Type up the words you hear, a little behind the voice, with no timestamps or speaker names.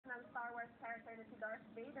Darth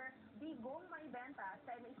Vader, bigong maibenta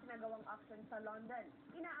sa may isinagawang auction sa London.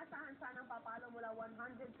 Inaasahan sanang papalo mula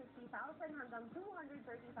 150,000 hanggang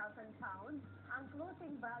 230,000 pounds ang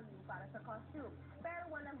closing value para sa costume.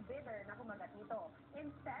 Pero walang bidder na kumagat nito.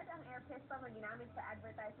 Instead, ang air pistol na ginamit sa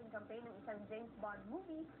advertising campaign ng isang James Bond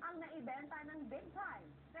movie ang naibenta ng big time.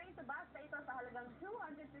 Naisubasta ito sa halagang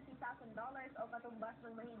 $250,000 o katumbas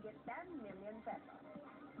ng mahigit 10 million pesos.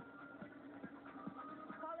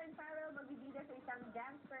 Colin Farrell magbibida sa isang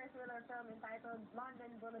gangster thriller film entitled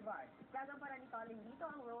London Boulevard. Gagamparan ni Colin dito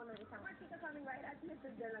ang role ng isang artista coming right at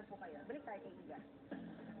listed lang po kayo. Balik tayo kay Iga.